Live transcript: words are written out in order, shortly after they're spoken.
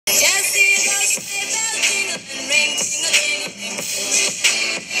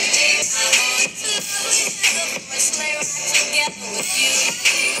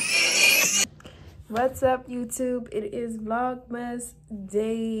What's up, YouTube? It is Vlogmas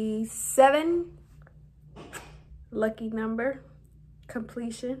day 7. Lucky number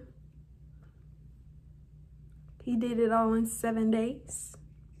completion. He did it all in 7 days.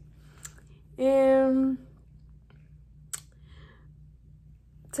 And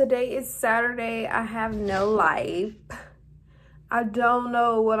today is Saturday. I have no life. I don't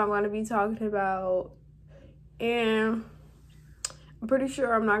know what I'm going to be talking about. And I'm pretty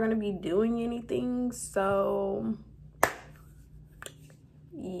sure I'm not going to be doing anything. So,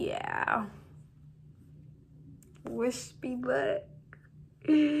 yeah. Wish me luck.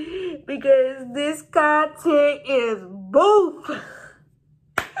 Because this content is boof.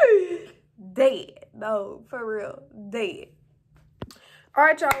 Dead. No, for real. Dead.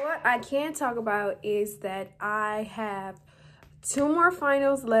 Alright, y'all. What I can talk about is that I have 2 more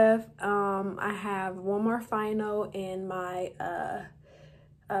finals left. I have 1 more final in my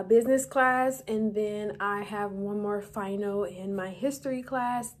business class, and then I have 1 more final in my history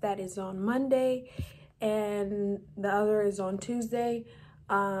class that is on Monday, and the other is on Tuesday.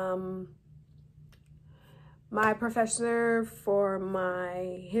 My professor for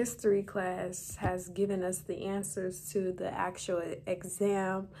my history class has given us the answers to the actual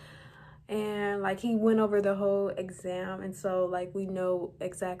exam, and like he went over the whole exam, and so like we know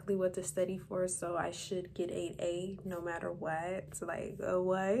exactly what to study for, so I should get 8A no matter what. Like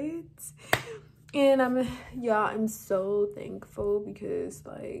what? And I'm so thankful because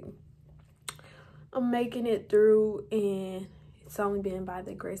like I'm making it through, and it's only been by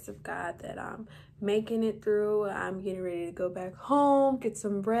the grace of God that I'm making it through. I'm getting ready to go back home, get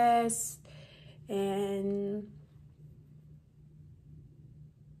some rest, and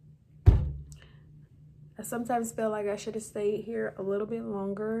I sometimes feel like I should have stayed here a little bit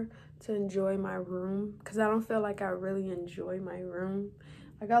longer to enjoy my room, because I don't feel like I really enjoy my room.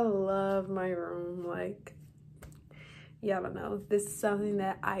 Like, I love my room. Like, yeah, I don't know. This is something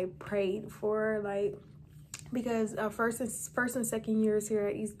that I prayed for, like, because first and second years here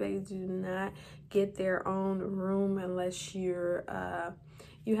at East Bay do not get their own room unless you're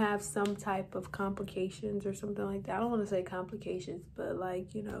you have some type of complications or something like that. I don't want to say complications, but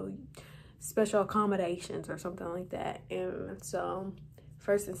like, you know, special accommodations or something like that. And so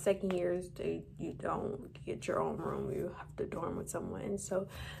first and second years, you don't get your own room. You have to dorm with someone. So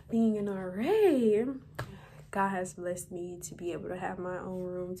being an RA, God has blessed me to be able to have my own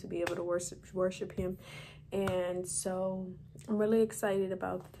room, to be able to worship him. And so I'm really excited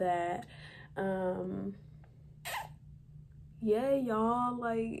about that. Yeah, y'all,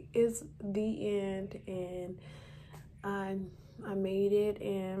 like, it's the end, and I made it,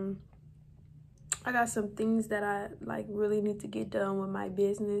 and I got some things that I like really need to get done with my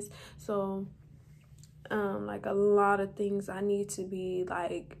business. So like a lot of things I need to be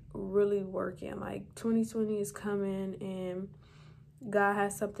like really working. Like 2020 is coming, and God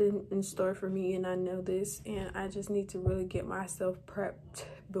has something in store for me, and I know this, and I just need to really get myself prepped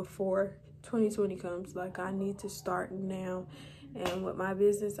before 2020 comes. Like, I need to start now, and with my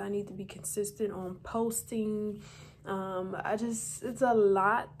business I need to be consistent on posting. It's a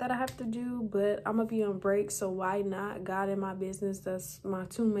lot that I have to do, but I'm gonna be on break, so why not? God in my business. That's my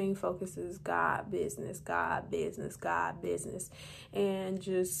 2 main focuses: God, business, God, business, God, business, and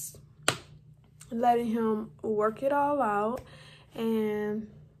just letting him work it all out. And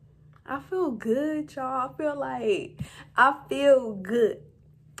I feel good, y'all. I feel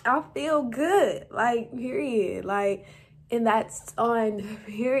good, like, period. Like, and that's on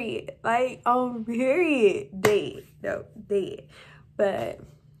period, like on period, dead. But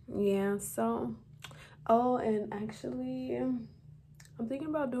yeah, so and actually I'm thinking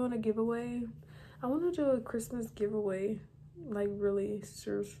about doing a giveaway. I want to do a Christmas giveaway, like, really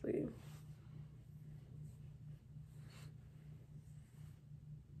seriously.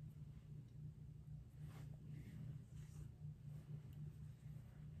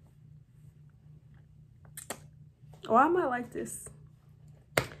 Oh, I might like this.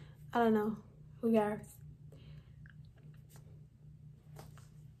 I don't know. Who cares?